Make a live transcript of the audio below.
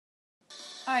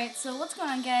Alright, so what's going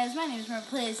on, guys? My name is Mark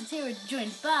Plays, and today we're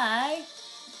joined by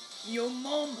Yo,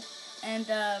 Mom. And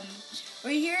we're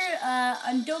here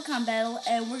on Dokkan Battle,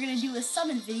 and we're gonna do a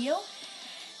summon video.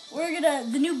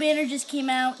 The new banner just came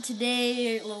out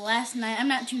today, or last night, I'm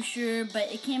not too sure,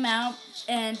 but it came out,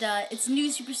 and it's a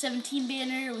new Super 17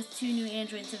 banner with 2 new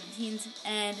Android 17s,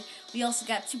 and we also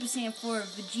got Super Saiyan 4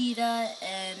 Vegeta,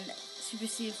 and Super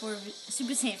Saiyan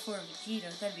 4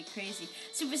 Vegeta, that'd be crazy.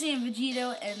 Super Saiyan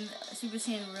Vegeta and Super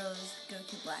Saiyan Rose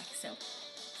Goku Black, so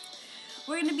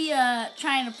we're gonna be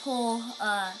trying to pull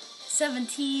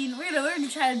 17. We're gonna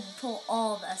try to pull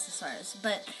all the SSRs,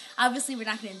 but obviously we're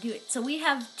not gonna do it. So we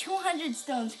have 200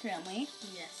 stones currently.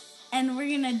 Yes. And we're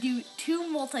gonna do 2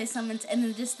 multi-summons, and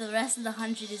then just the rest of the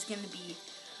 100 is gonna be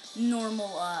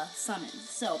normal summons.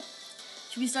 So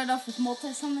should we start off with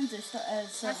multi-summons or start? I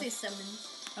say summons.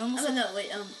 Do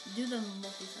the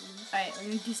multi-summons. Alright,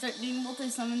 we're gonna start doing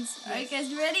multi-summons. Yes. Alright, guys,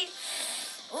 you ready?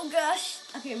 Oh gosh.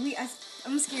 Okay,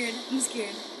 I'm scared.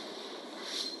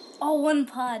 Oh, 1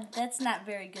 pod. That's not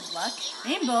very good luck.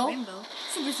 Rainbow.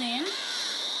 Super Saiyan.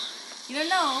 You don't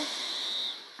know.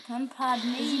 1 pod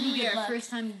may be good our luck. first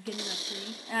time getting a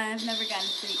 3. I've never gotten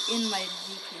 3 in my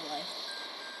GP life.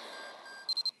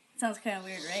 Sounds kind of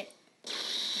weird, right?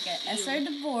 We got SR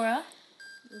Deborah.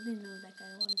 I didn't know who that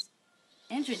guy was.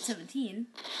 Android 17.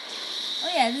 Oh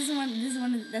yeah, this is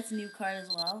one. That's a new card as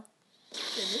well.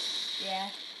 Is it? Yeah.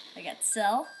 I got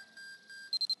Cell.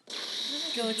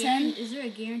 Goten. Is there a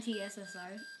guarantee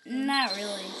SSR? Not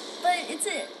really, but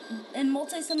in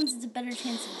multi-summons it's a better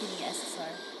chance of getting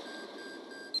SSR.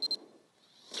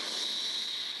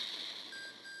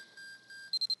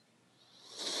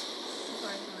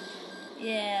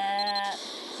 Yeah.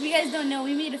 If you guys don't know,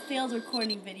 we made a failed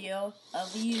recording video.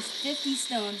 We used 50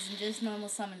 stones and just normal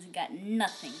summons and got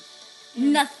nothing.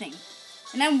 Nothing.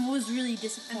 And I was really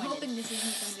disappointed. I'm hoping this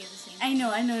isn't going to be the same. I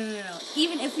know. No.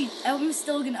 Even if I'm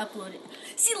still going to upload it.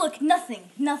 See, look,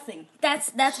 nothing.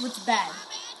 That's what's bad.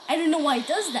 I don't know why it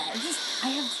does that. I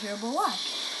have terrible luck.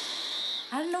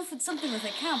 I don't know if it's something with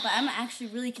account, but I'm actually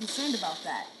really concerned about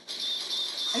that.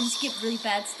 I just get really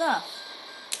bad stuff.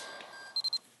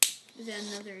 Is that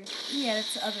another? Yeah,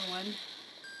 that's the other one.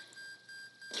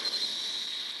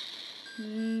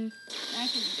 I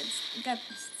can got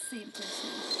the same person.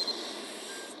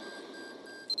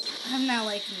 I'm not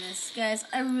liking this, guys.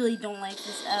 I really don't like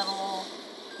this at all.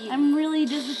 Yeah. I'm really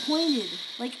disappointed.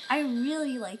 Like, I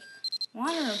really, want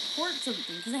to report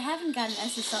something, because I haven't gotten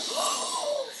SSR.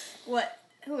 What?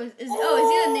 Who is he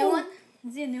the new one?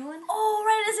 Is he a new one? Oh,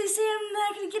 right, as I say, I'm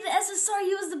not going to get an SSR.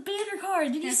 He was the banner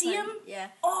card. Did you see him? Yeah.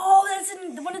 Oh, that's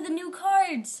one of the new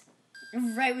cards.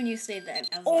 Right when you say that.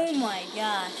 Oh my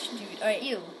gosh, dude. Alright,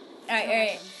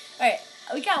 Alright.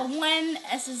 We got 1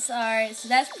 SSR, so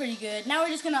that's pretty good. Now we're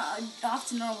just gonna off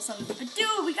to normal summons. But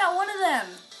dude, we got 1 of them.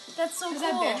 That's so cool.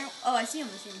 That banner? Oh, I see him.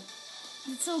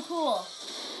 It's so cool.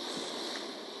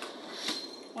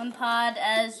 1 pod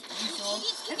as usual.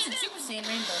 That's a Super Saiyan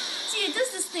Rainbow. See, it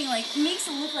does this thing, makes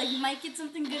it look like you might get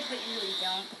something good, but you really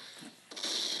don't.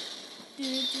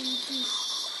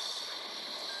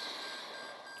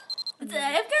 But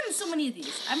I've gotten so many of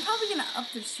these. I'm probably gonna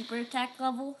up their super attack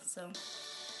level, so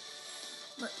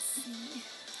let's see.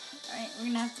 Alright, we're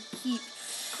gonna have to keep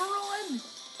crawling.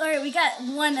 Alright, we got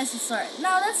 1 SSR.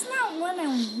 No, that's not one I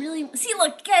really... See,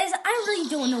 look, guys, I really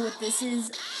don't know what this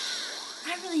is.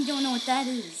 I really don't know what that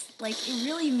is. It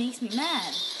really makes me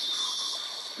mad.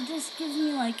 It just gives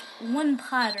me, 1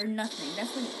 pod or nothing.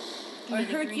 That's what... Or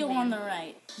Hercule on the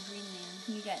right. Green man.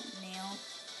 You got Nail.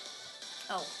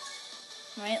 Oh.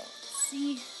 Alright, let's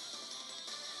see.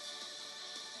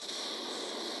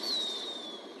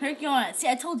 Hercule on it. See,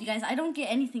 I told you guys, I don't get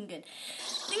anything good.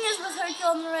 Thing is, with Hercule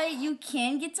on the right, you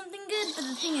can get something good, but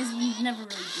the thing is, you never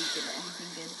really do get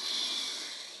anything good.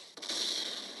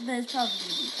 But it's probably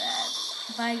going to be bad.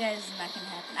 Bye Guys is not going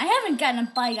to happen. I haven't gotten a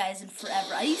Bye Guys in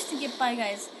forever. I used to get Bye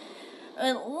Guys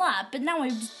a lot, but now I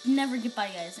just never get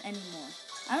Bye Guys anymore.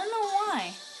 I don't know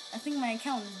why. I think my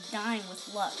account is dying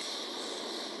with luck.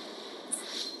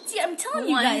 See, I'm telling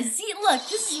you guys. See, look,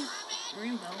 this is...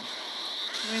 Rainbow.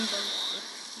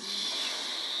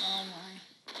 Oh my.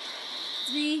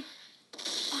 3.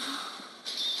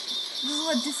 This is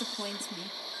what disappoints me.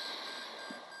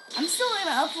 I'm still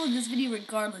gonna upload this video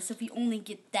regardless if we only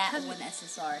get that 1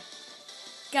 SSR.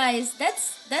 Guys,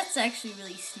 that's actually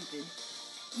really stupid.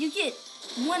 You get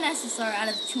 1 SSR out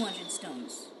of 200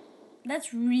 stones.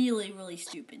 That's really, really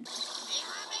stupid.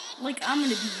 I'm gonna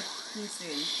be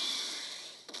concerned.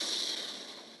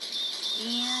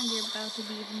 And you're about to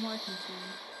be even more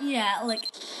concerned. Yeah,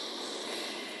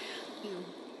 Ew.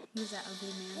 Who's that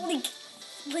ugly man?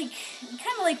 like, we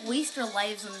kind of like waste our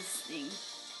lives on this thing.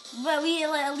 But we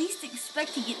at least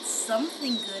expect to get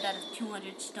something good out of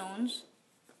 200 stones.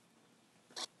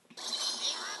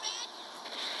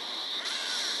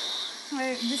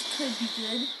 Or this could be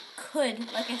good.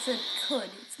 Could, like I said, could.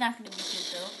 It's not going to be good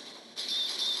though.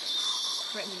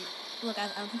 Brittany, look, I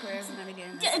don't think we're ever gonna get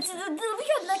in this. Yeah, we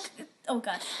got like, oh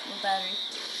gosh, low battery.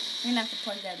 We're gonna have to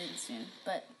plug that in soon.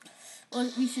 But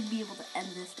well, we should be able to end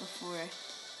this before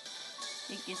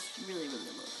it gets really,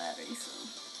 really low battery. So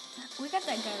We got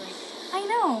that guy like. I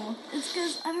know. It's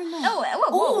because I don't know. Oh,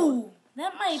 whoa. Ooh,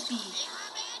 that might be.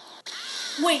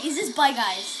 Wait, is this Bye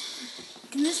Guys?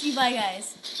 Can this be Bye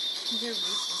Guys? They're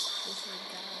racist. Those are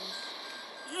guys.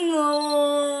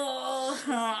 No.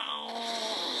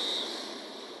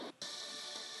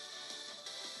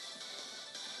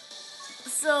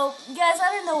 So, guys,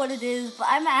 I don't know what it is, but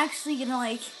I'm actually gonna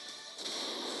like.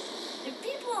 If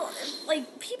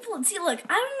people, see, look,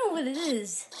 I don't know what it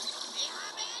is.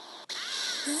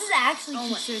 This is actually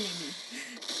concerning me.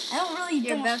 I don't really.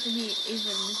 You're about to be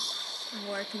even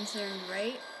more concerned,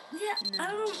 right? Yeah, No. I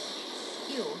don't.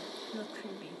 Ew, you look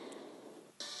creepy.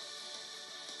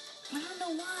 I don't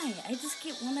know why. I just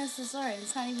get one SSR, and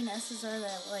it's not even an SSR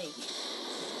that I like.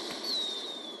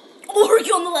 Oh,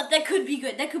 Ricky on the left. That could be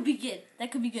good. That could be good.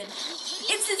 That could be good.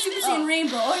 Instant Super Saiyan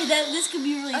Rainbow. Oh, this could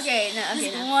be really. Okay, no,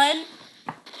 okay, no. 1,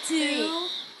 2.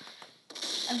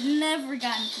 I've never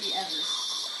gotten 3 ever.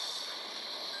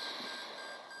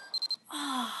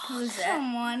 Oh, Who's that?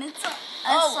 come on. It's a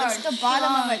Oh, it's the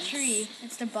bottom of a Trunks. tree.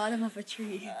 It's the bottom of a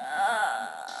tree.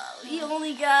 We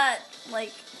only got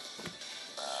like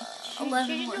 11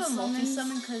 Should you more do a summons.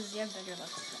 multi-summon because you have better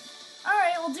luck with them?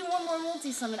 Alright, we'll do one more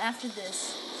multi-summon after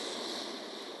this.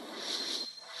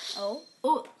 Oh?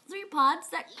 Oh, 3 pods?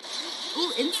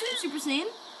 Ooh, instant Super Saiyan?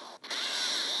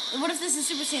 What if this is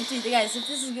Super Saiyan 3? Guys, if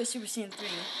this is good Super Saiyan 3.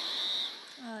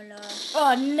 Oh, no. Oh,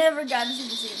 I never got a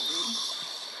Super Saiyan 3.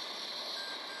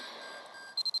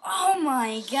 Oh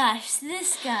my gosh,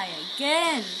 this guy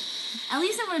again. At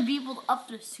least I'm gonna be able to up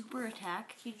the super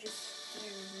attack. He just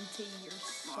stares into your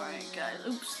soul. Alright, guys.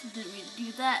 Oops, didn't mean to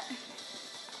do that.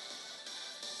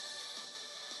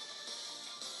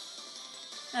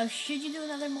 Oh, should you do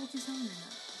another multi-summon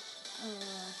or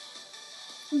not?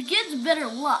 It gets better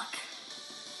luck.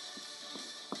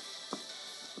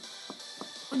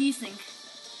 What do you think?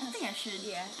 I think I should.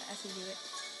 Yeah, I should do it.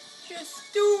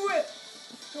 Just do it.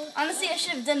 Honestly, I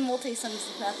should have done multi-summons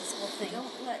throughout this whole thing.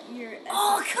 Don't let your...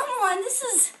 Oh, come on. This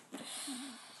is...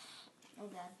 Oh,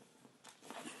 God.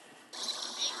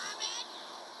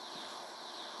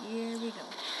 Here we go.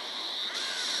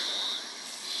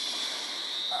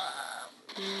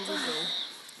 Here we go.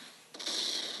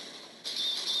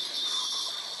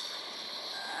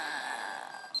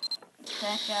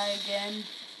 That guy again.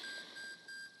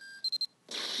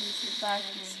 He's the back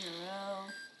hero.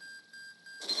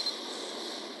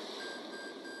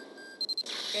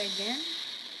 Again?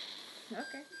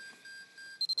 Okay.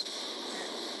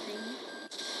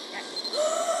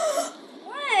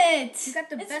 What? You got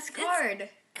the best card.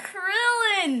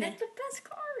 Krillin. That's the best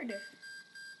card.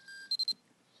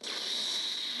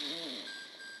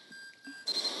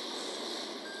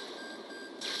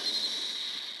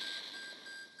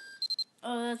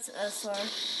 Oh, that's SR.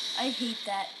 I hate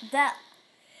that.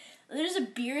 There's a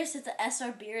Beerus, it's a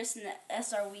SR Beerus and the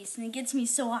SR Whis, and it gets me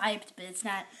so hyped, but it's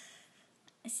not.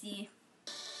 I see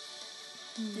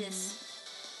this.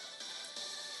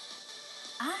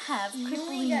 I have You crippling.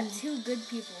 only got 2 good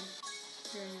people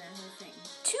during that whole thing.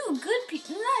 2 good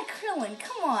people. Not Krillin.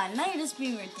 Come on. Now you're just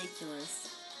being ridiculous.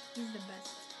 He's the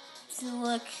best. So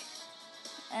look,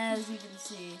 as you can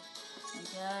see, I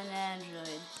got an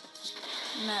android.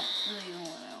 Not really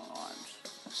what I want,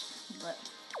 but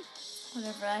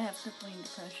whatever. I have crippling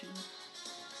depression.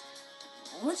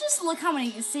 Let's just look how many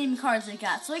same cards I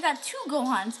got. So I got 2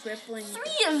 Gohans, Crippling 3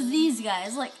 of these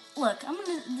guys. Like, look,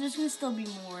 there's gonna still be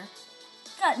more.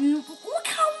 Look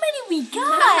how many we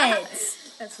got.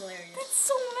 That's hilarious. That's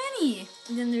so many.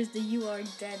 And then there's the You Are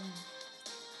Dead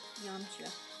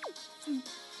Yamcha.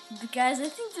 But guys, I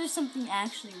think there's something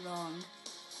actually wrong.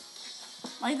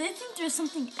 Like, I think there's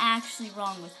something actually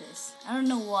wrong with this. I don't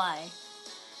know why.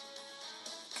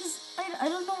 Because, I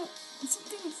don't know,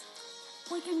 something's,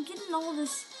 like, I'm getting all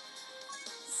this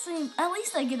same, at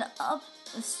least I get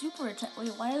a super attack.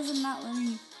 Wait, why is it not letting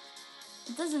me,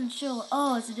 it doesn't show,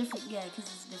 oh, it's a different, yeah, because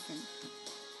it's different.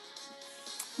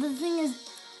 But the thing is,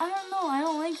 I don't know, I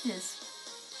don't like this.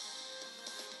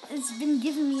 It's been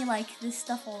giving me, like, this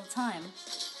stuff all the time.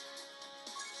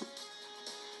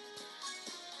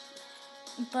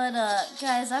 But,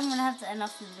 guys, I'm gonna have to end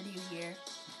off the video here.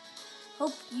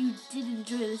 hope you did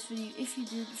enjoy this video. If you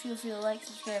did, feel free to like,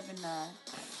 subscribe, and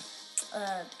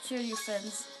share to your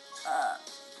friends.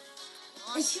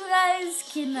 If you guys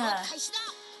can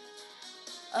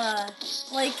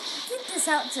like get this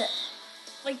out to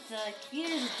like the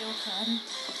creators of Dokkan,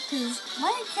 because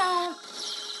my account,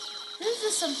 there's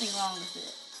just something wrong with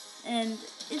it, and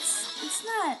it's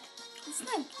not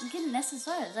getting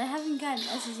SSRs. I haven't gotten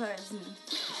SSRs in,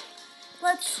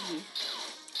 let's see,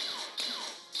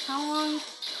 how long?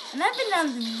 And I've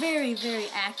been very, very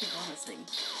active on this thing.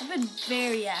 I've been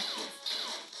very active.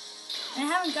 And I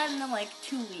haven't gotten them like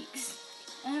 2 weeks.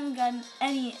 I haven't gotten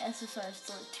any SSRs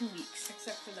till like 2 weeks.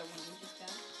 Except for the one you just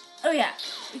got. Oh yeah,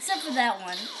 except for that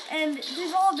one. And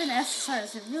they've all been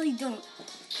SSRs I really don't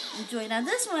enjoy. Now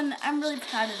this one, I'm really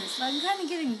proud of this, but I'm kind of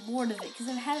getting bored of it because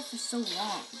I've had it for so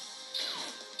long.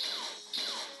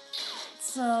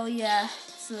 So yeah,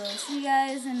 so see you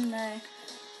guys, and I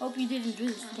hope you did enjoy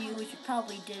this video, which you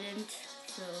probably didn't.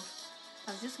 So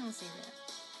I was just gonna say that.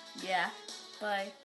 yeah, bye.